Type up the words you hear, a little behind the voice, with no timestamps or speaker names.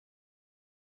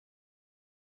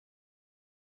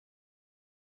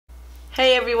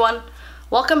Hey everyone,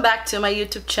 welcome back to my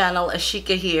YouTube channel.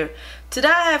 Ashika here. Today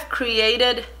I have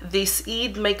created this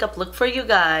Eid makeup look for you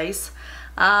guys.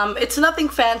 It's nothing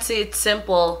fancy, it's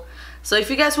simple. So if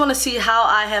you guys want to see how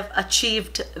I have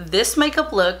achieved this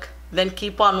makeup look, then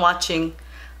keep on watching.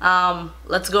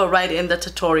 Let's go right in the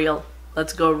tutorial.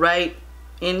 Let's go right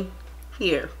in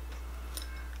here.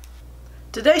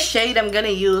 Today's shade I'm gonna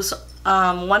use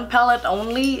one palette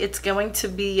only. It's going to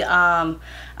be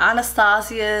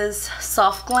Anastasia's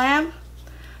Soft Glam,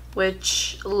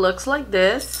 which looks like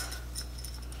this,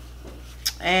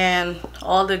 and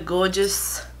all the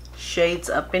gorgeous shades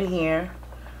up in here.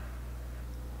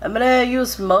 I'm gonna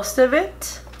use most of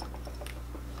it.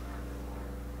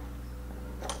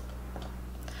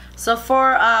 So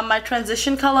for my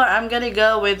transition color, I'm gonna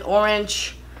go with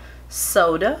Orange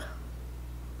Soda.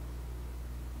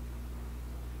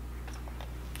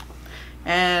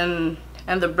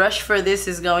 And the brush for this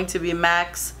is going to be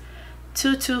MAC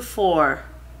 224.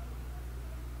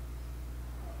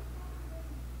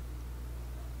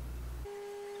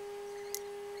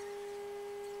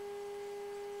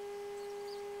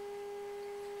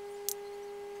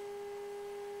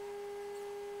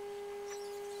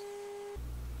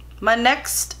 My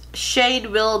next shade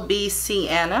will be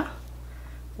Sienna,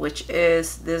 which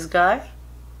is this guy.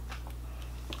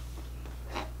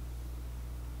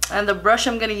 And the brush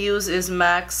I'm going to use is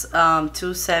MAC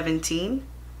 217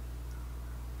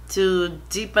 to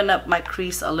deepen up my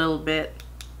crease a little bit.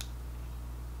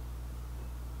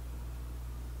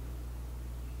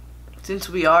 Since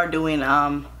we are doing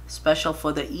special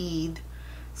for the Eid,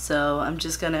 so I'm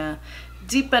just going to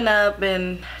deepen up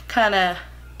and kind of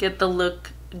get the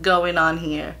look going on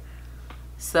here.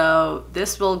 So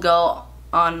this will go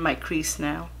on my crease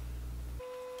now.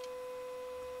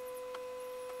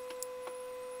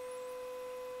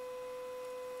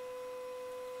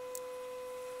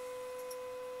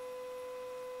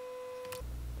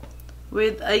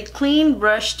 With a clean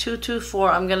brush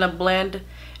 224, I'm gonna blend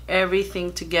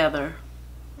everything together.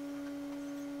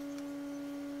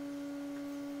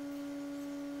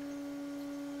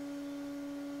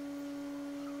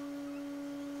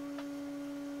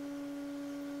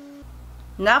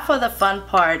 Now for the fun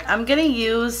part, I'm gonna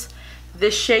use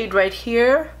this shade right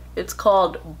here. It's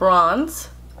called Bronze.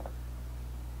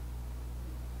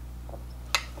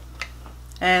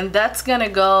 And that's gonna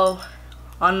go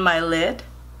on my lid.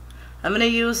 I'm going to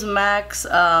use MAC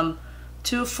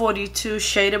 242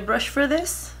 shader brush for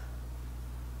this.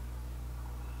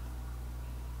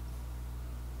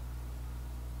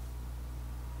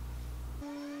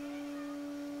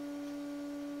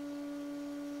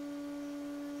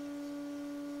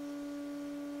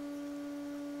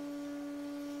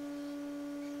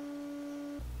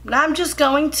 Now I'm just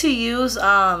going to use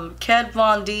Kat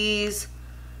Von D's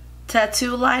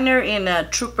tattoo liner in a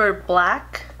Trooper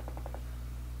Black.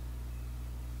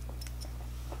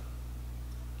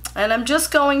 And I'm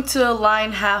just going to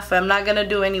line half. I'm not going to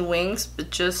do any wings, but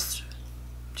just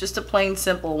a plain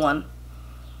simple one.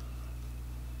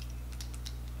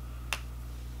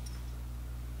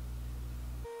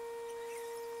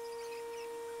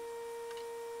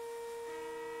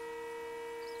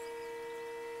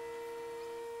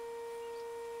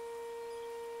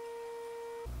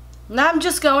 Now I'm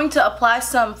just going to apply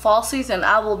some falsies and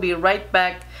I will be right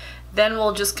back. Then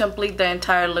we'll just complete the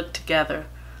entire look together.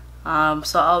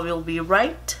 So I will be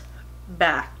right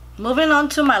back. Moving on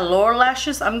to my lower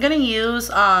lashes, I'm gonna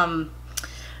use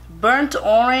burnt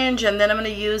orange, and then I'm gonna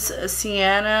use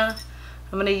sienna.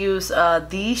 I'm gonna use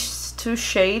these two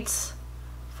shades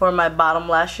for my bottom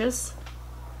lashes,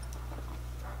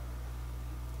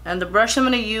 and the brush I'm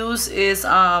gonna use is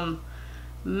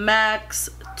MAC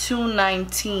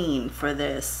 219 for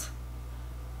this.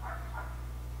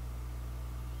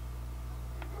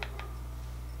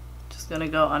 Gonna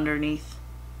go underneath.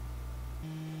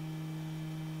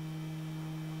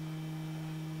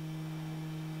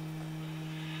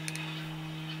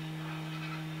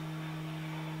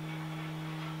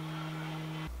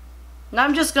 Now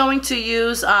I'm just going to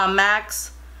use MAC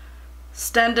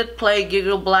Standard Play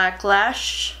Giggle Black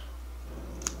Lash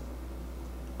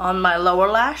on my lower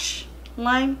lash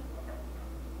line.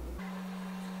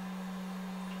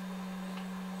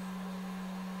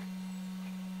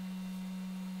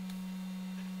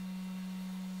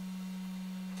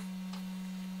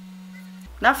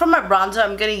 Now for my bronzer,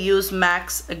 I'm going to use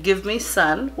MAC Give Me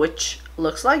Sun, which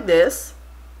looks like this.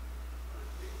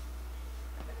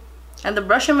 And the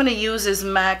brush I'm going to use is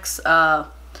MAC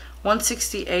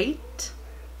 168.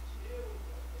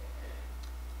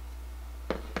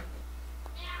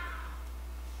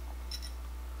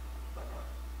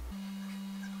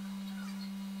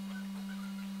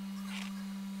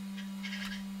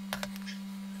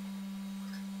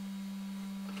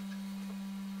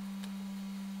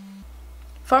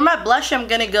 For my blush, I'm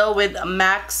gonna go with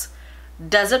MAC's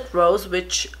Desert Rose,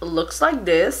 which looks like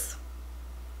this.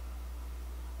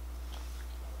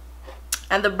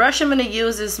 And the brush I'm gonna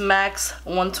use is MAC's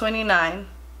 129.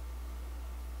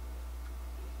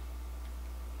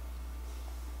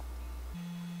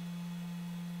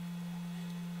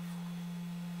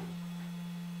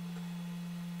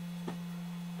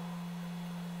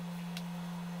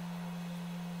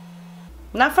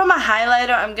 Now for my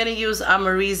highlighter, I'm gonna use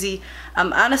AMREZY,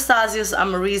 Anastasia's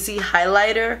AMREZY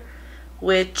highlighter,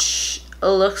 which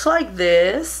looks like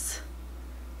this.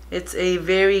 It's a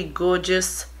very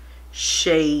gorgeous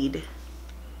shade.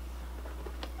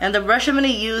 And the brush I'm gonna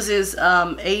use is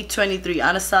A23,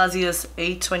 Anastasia's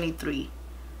A23.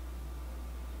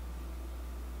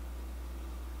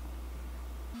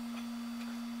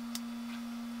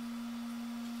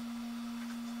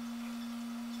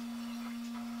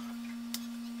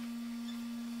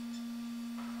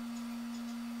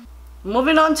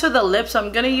 Moving on to the lips,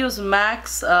 I'm gonna use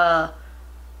MAC's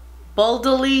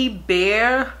Boldly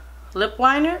Bare lip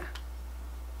liner.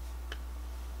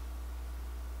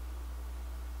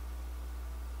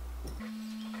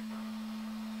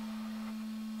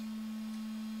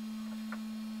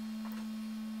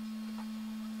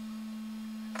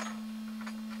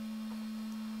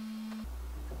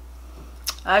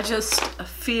 I just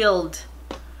filled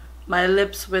my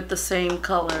lips with the same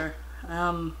color.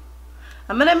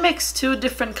 I'm gonna mix two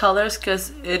different colors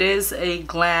because it is a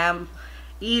glam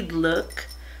Eid look.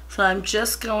 So I'm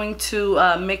just going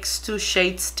to mix two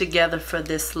shades together for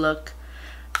this look.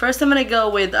 First I'm gonna go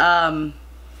with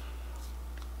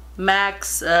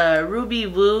MAC's Ruby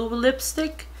Woo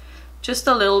lipstick, just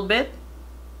a little bit.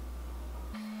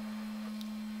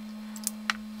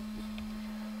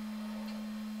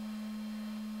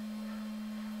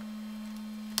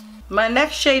 My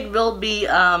next shade will be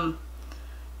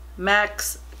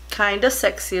MAC's Kinda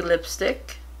Sexy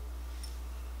lipstick.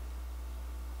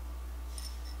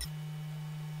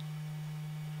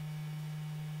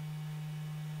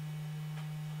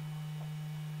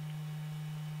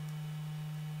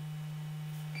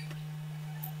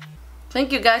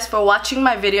 Thank you guys for watching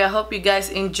my video. I hope you guys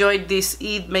enjoyed this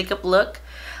Eid makeup look.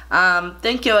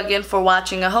 Thank you again for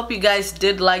watching. I hope you guys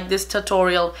did like this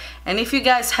tutorial, and if you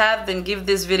guys have, then give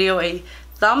this video a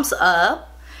thumbs up,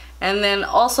 and then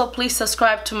also please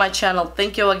subscribe to my channel.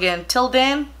 Thank you again. Till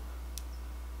then,